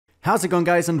How's it going,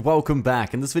 guys, and welcome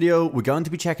back. In this video, we're going to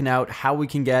be checking out how we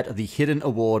can get the hidden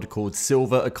award called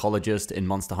Silver Ecologist in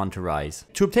Monster Hunter Rise.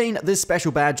 To obtain this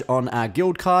special badge on our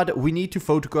guild card, we need to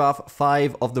photograph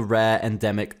 5 of the rare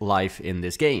endemic life in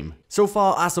this game. So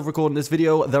far, as of recording this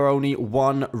video, there are only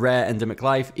 1 rare endemic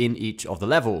life in each of the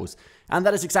levels. And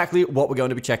that is exactly what we're going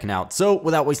to be checking out. So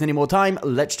without wasting any more time,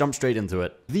 let's jump straight into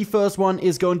it. The first one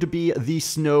is going to be the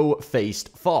snow-faced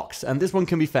fox, and this one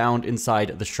can be found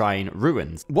inside the shrine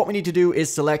ruins. What we need to do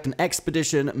is select an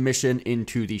expedition mission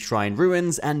into the shrine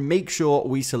ruins and make sure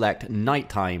we select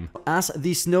nighttime, as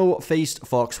the snow-faced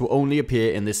fox will only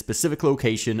appear in this specific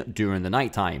location during the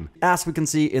nighttime. As we can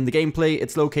see in the gameplay,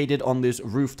 it's located on this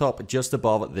rooftop just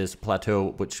above this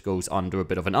plateau, which goes under a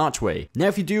bit of an archway. Now,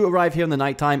 if you do arrive here in the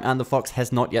nighttime and the fox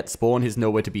has not yet spawned, he's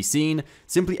nowhere to be seen,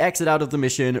 simply exit out of the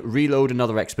mission, reload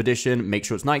another expedition, make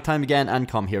sure it's nighttime again, and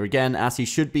come here again, as he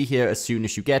should be here as soon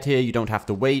as you get here. You don't have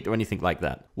to wait or anything like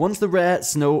that. Once the rare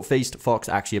snow-faced fox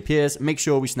actually appears, make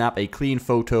sure we snap a clean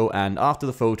photo, and after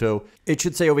the photo, it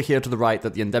should say over here to the right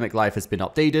that the endemic life has been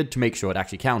updated to make sure it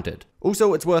actually counted.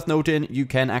 Also, it's worth noting, you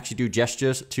can actually do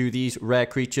gestures to these rare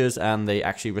creatures and they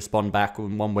actually respond back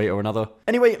in one way or another.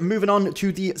 Anyway, moving on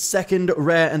to the second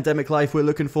rare endemic life we're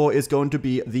looking for is going to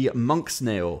be the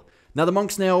Monksnail. Now, the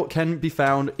Monksnail can be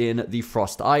found in the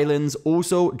Frost Islands,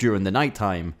 also during the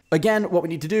nighttime. Again, what we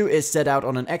need to do is set out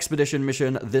on an expedition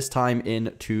mission, this time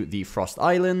into the Frost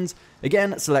Islands.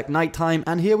 Again, select nighttime,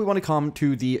 and here we want to come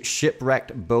to the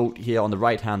shipwrecked boat here on the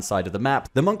right-hand side of the map.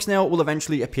 The Monksnail will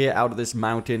eventually appear out of this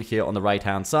mountain here on the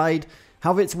right-hand side.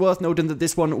 However, it's worth noting that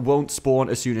this one won't spawn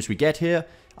as soon as we get here.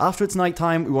 After it's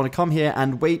nighttime, we want to come here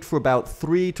and wait for about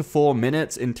 3 to 4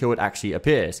 minutes until it actually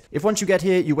appears. If once you get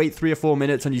here, you wait 3 or 4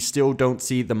 minutes and you still don't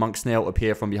see the Monksnail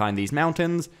appear from behind these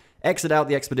mountains, exit out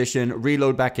the expedition,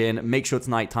 reload back in, make sure it's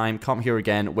nighttime, come here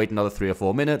again, wait another 3 or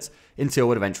 4 minutes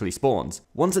until it eventually spawns.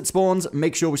 Once it spawns,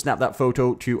 make sure we snap that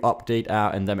photo to update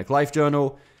our endemic life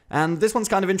journal. And this one's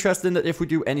kind of interesting that if we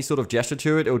do any sort of gesture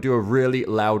to it, it'll do a really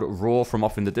loud roar from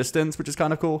off in the distance, which is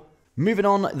kind of cool. Moving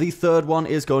on, the third one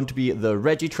is going to be the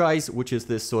Regitrice, which is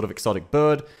this sort of exotic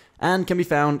bird, and can be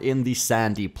found in the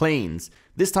Sandy Plains.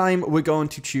 This time, we're going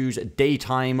to choose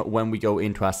daytime when we go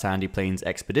into our Sandy Plains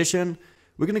expedition.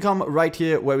 We're going to come right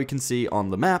here where we can see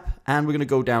on the map, and we're going to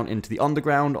go down into the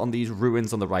underground on these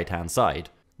ruins on the right-hand side.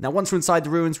 Now, once we're inside the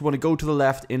ruins, we want to go to the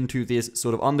left into this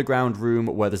sort of underground room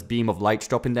where this beam of light's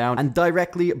dropping down, and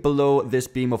directly below this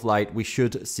beam of light, we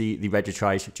should see the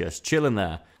Regitrice just chilling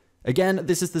there. Again,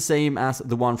 this is the same as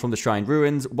the one from the Shrine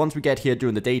Ruins. Once we get here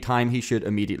during the daytime, he should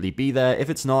immediately be there. If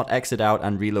it's not, exit out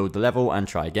and reload the level and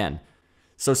try again.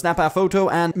 So snap our photo,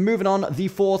 and moving on, the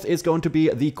fourth is going to be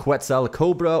the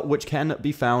Quetzalcobra, which can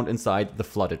be found inside the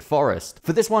Flooded Forest.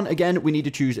 For this one, again, we need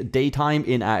to choose daytime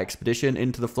in our expedition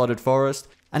into the Flooded Forest.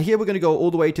 And here we're going to go all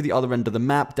the way to the other end of the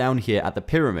map down here at the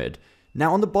pyramid.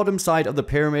 Now, on the bottom side of the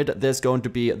pyramid, there's going to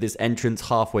be this entrance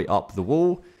halfway up the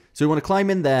wall. So we want to climb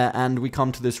in there, and we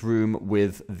come to this room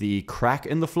with the crack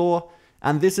in the floor.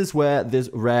 And this is where this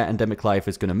rare endemic life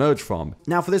is going to emerge from.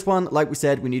 Now, for this one, like we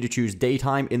said, we need to choose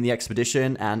daytime in the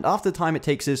expedition. And after the time it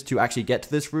takes us to actually get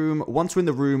to this room, once we're in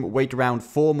the room, wait around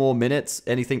 4 more minutes,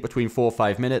 anything between 4 or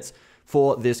 5 minutes,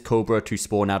 for this cobra to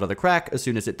spawn out of the crack. As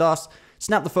soon as it does,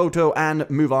 snap the photo and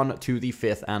move on to the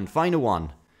fifth and final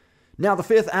one. Now, the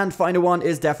fifth and final one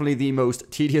is definitely the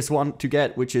most tedious one to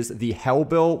get, which is the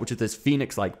Hellbill, which is this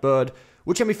phoenix-like bird,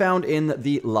 which can be found in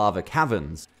the lava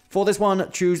caverns. For this one,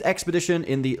 choose expedition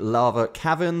in the lava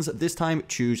caverns. This time,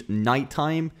 choose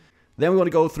nighttime. Then we want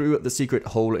to go through the secret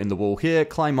hole in the wall here,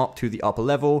 climb up to the upper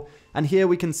level, and here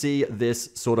we can see this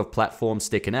sort of platform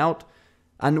sticking out.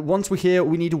 And once we're here,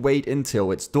 we need to wait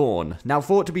until it's dawn. Now,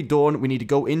 for it to be dawn, we need to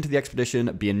go into the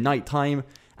expedition, be in nighttime,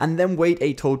 and then wait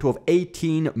a total of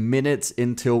 18 minutes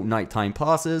until nighttime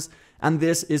passes, and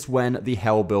this is when the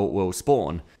Hellbill will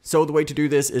spawn. So the way to do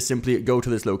this is simply go to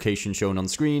this location shown on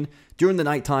screen. During the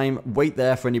nighttime, wait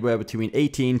there for anywhere between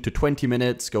 18 to 20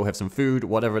 minutes, go have some food,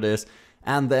 whatever it is,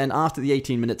 and then after the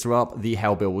 18 minutes are up, the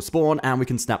Hellbill will spawn, and we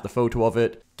can snap the photo of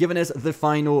it, giving us the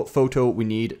final photo we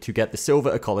need to get the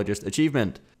Silver Ecologist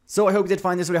achievement. So I hope you did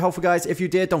find this really helpful, guys. If you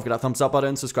did, don't forget that thumbs up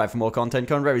button, subscribe for more content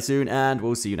coming very soon, and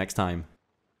we'll see you next time.